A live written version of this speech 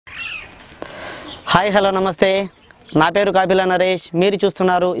hi hello నమస్తే నా పేరు కాపిల నరేష్ మీరు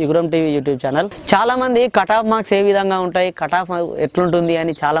చూస్తున్నారు యుగరం టీవీ యూట్యూబ్ ఛానల్ చాలా మంది కట్ ఆఫ్ మార్క్స్ ఏ విధంగా ఉంటాయి కట్ ఆఫ్ ఎట్లుంటుంది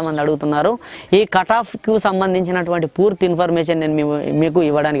అని చాలా మంది అడుగుతున్నారు ఈ కట్ ఆఫ్ కు సంబంధించినటువంటి పూర్తి ఇన్ఫర్మేషన్ నేను మీకు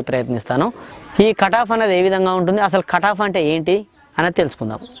ఇవ్వడానికి ప్రయత్నిస్తాను ఈ కట్ ఆఫ్ అనేది ఏ విధంగా ఉంటుంది అసలు కట్ ఆఫ్ అంటే ఏంటి అనేది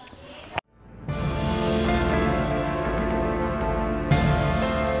తెలుసుకుందాం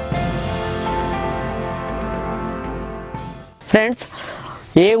ఫ్రెండ్స్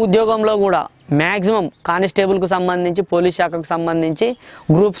ఏ ఉద్యోగంలో కూడా మ్యాక్సిమం కానిస్టేబుల్కు సంబంధించి పోలీస్ శాఖకు సంబంధించి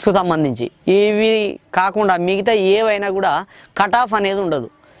గ్రూప్స్కు సంబంధించి ఇవి కాకుండా మిగతా ఏవైనా కూడా కట్ ఆఫ్ అనేది ఉండదు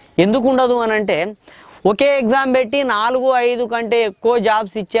ఎందుకు ఉండదు అని అంటే ఒకే ఎగ్జామ్ పెట్టి 4-5 కంటే ఎక్కువ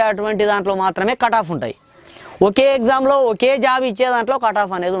జాబ్స్ ఇచ్చేటువంటి దాంట్లో మాత్రమే కట్ ఆఫ్ ఉంటాయి ఒకే ఎగ్జామ్లో ఒకే జాబ్ ఇచ్చే దాంట్లో కట్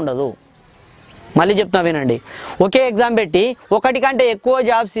ఆఫ్ అనేది ఉండదు మళ్ళీ చెప్తున్నా వినండి ఒకే ఎగ్జామ్ పెట్టి 1 కంటే ఎక్కువ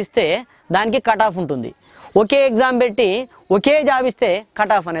జాబ్స్ ఇస్తే దానికి కట్ ఆఫ్ ఉంటుంది ఒకే ఎగ్జామ్ పెట్టి ఒకే జాబ్ ఇస్తే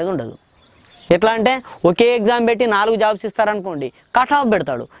కట్ ఆఫ్ అనేది ఉండదు ఎట్లా అంటే ఒకే ఎగ్జామ్ పెట్టి 4 జాబ్స్ ఇస్తారనుకోండి కట్ ఆఫ్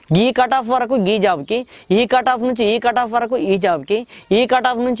పెడతాడు ఈ కట్ ఆఫ్ వరకు ఈ జాబ్కి ఈ కట్ ఆఫ్ నుంచి ఈ కట్ ఆఫ్ వరకు ఈ జాబ్కి ఈ కట్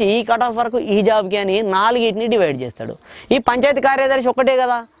ఆఫ్ నుంచి ఈ కట్ ఆఫ్ వరకు ఈ జాబ్కి అని 4ని డివైడ్ చేస్తాడు ఈ పంచాయతీ కార్యదర్శి ఒకటే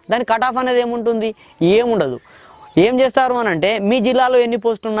కదా దాని కట్ ఆఫ్ అనేది ఏముంటుంది ఏముండదు ఏం చేస్తారు అని అంటే మీ జిల్లాలో ఎన్ని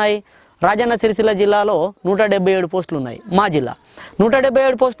పోస్టులు ఉన్నాయి రాజన్న సిరిసిల్ల జిల్లాలో 177 పోస్టులు ఉన్నాయి మా జిల్లా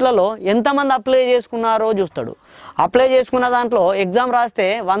 177 పోస్టులలో ఎంతమంది అప్లై చేసుకున్నారో చూస్తాడు అప్లై చేసుకున్న దాంట్లో ఎగ్జామ్ రాస్తే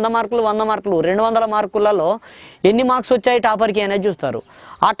 100 మార్కులు 200 మార్కులలో ఎన్ని మార్క్స్ వచ్చాయి టాపర్కి అనేది చూస్తారు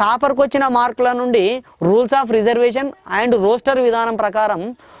ఆ టాపర్కి వచ్చిన మార్కుల నుండి rules of reservation and roster విధానం ప్రకారం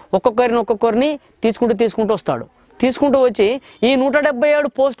ఒక్కొక్కరిని తీసుకుంటూ వస్తాడు తీసుకుంటూ వచ్చి ఈ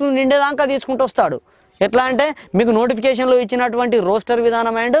 177 పోస్టులు నిండేదాకా తీసుకుంటూ వస్తాడు ఎట్లా అంటే మీకు నోటిఫికేషన్లో ఇచ్చినటువంటి రోస్టర్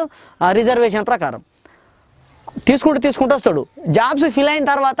విధానం అండ్ రిజర్వేషన్ ప్రకారం తీసుకుంటూ వస్తాడు జాబ్స్ ఫిల్ అయిన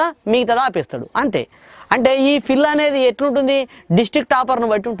తర్వాత మిగతాది ఆపేస్తాడు అంతే అంటే ఈ ఫిల్ అనేది ఎట్లుంటుంది డిస్ట్రిక్ట్ టాపర్ను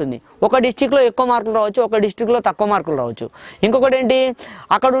బట్టి ఉంటుంది ఒక డిస్ట్రిక్ట్లో ఎక్కువ మార్కులు రావచ్చు ఒక డిస్ట్రిక్ట్లో తక్కువ మార్కులు రావచ్చు ఇంకొకటి ఏంటి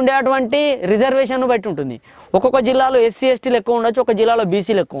అక్కడ ఉండేటువంటి రిజర్వేషన్ను బట్టి ఉంటుంది ఒక్కొక్క జిల్లాలో ఎస్సీ ఎస్టీలు ఎక్కువ ఉండొచ్చు ఒక జిల్లాలో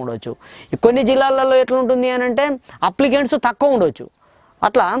బీసీలు ఎక్కువ ఉండొచ్చు కొన్ని జిల్లాలలో ఎట్లుంటుంది అని అంటే అప్లికెంట్స్ తక్కువ ఉండొచ్చు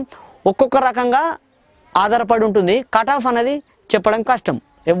అట్లా ఒక్కొక్క రకంగా ఆధారపడి ఉంటుంది కట్ ఆఫ్ అనేది చెప్పడం కష్టం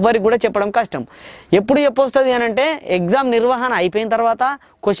ఎవ్వరికి కూడా చెప్పడం కష్టం ఎప్పుడు వస్తుంది అని అంటే ఎగ్జామ్ నిర్వహణ అయిపోయిన తర్వాత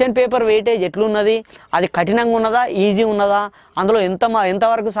క్వశ్చన్ పేపర్ వెయిటేజ్ ఎట్లున్నది అది కఠినంగా ఉన్నదా ఈజీ ఉన్నదా అందులో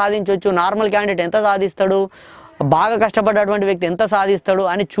ఎంతవరకు సాధించవచ్చు నార్మల్ క్యాండిడేట్ ఎంత సాధిస్తాడు బాగా కష్టపడ్డటువంటి వ్యక్తి ఎంత సాధిస్తాడు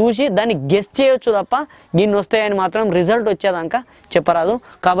అని చూసి దాన్ని గెస్ చేయొచ్చు తప్ప దీన్ని వస్తాయని మాత్రం రిజల్ట్ వచ్చేదాకా చెప్పరాదు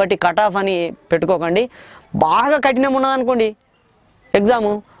కాబట్టి కట్ ఆఫ్ అని పెట్టుకోకండి బాగా కఠినం ఉన్నదనుకోండి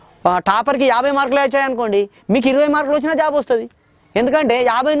ఎగ్జాము టాపర్కి 50 మార్కులు వచ్చాయనుకోండి మీకు 20 మార్కులు వచ్చినా జాబ్ వస్తుంది ఎందుకంటే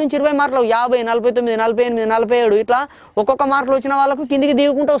 50 నుంచి 20 మార్కులు 50 49 48 47 ఇట్లా ఒక్కొక్క మార్కులు వచ్చిన వాళ్ళకు కిందికి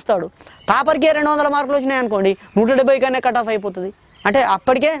దిగుకుంటూ వస్తాడు టాపర్కి 200 మార్కులు వచ్చినాయి అనుకోండి 170 కన్నా కట్ ఆఫ్ అయిపోతుంది అంటే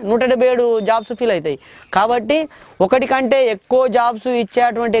అప్పటికే 177 జాబ్స్ ఫిల్ అవుతాయి కాబట్టి 1 కంటే ఎక్కువ జాబ్స్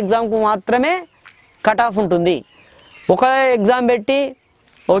ఇచ్చేటువంటి ఎగ్జామ్కు మాత్రమే కట్ ఆఫ్ ఉంటుంది ఒక ఎగ్జామ్ పెట్టి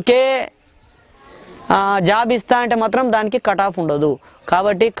ఒకే జాబ్ ఇస్తా అంటే మాత్రం దానికి కట్ ఆఫ్ ఉండదు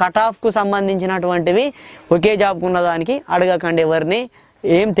కాబట్టి కట్ ఆఫ్కు సంబంధించినటువంటివి ఒకే జాబ్కు ఉన్నదానికి అడగకండి ఎవరిని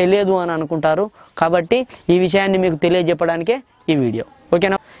ఏం తెలియదు అని అనుకుంటారు కాబట్టి ఈ విషయాన్ని మీకు తెలియజెప్పడానికే ఈ వీడియో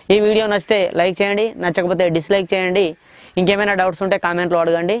ఓకేనా ఈ వీడియో నచ్చితే లైక్ చేయండి నచ్చకపోతే డిస్లైక్ చేయండి ఇంకేమైనా డౌట్స్ ఉంటే కామెంట్లో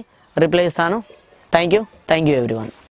అడగండి రిప్లై ఇస్తాను థ్యాంక్ యూ ఎవ్రీవన్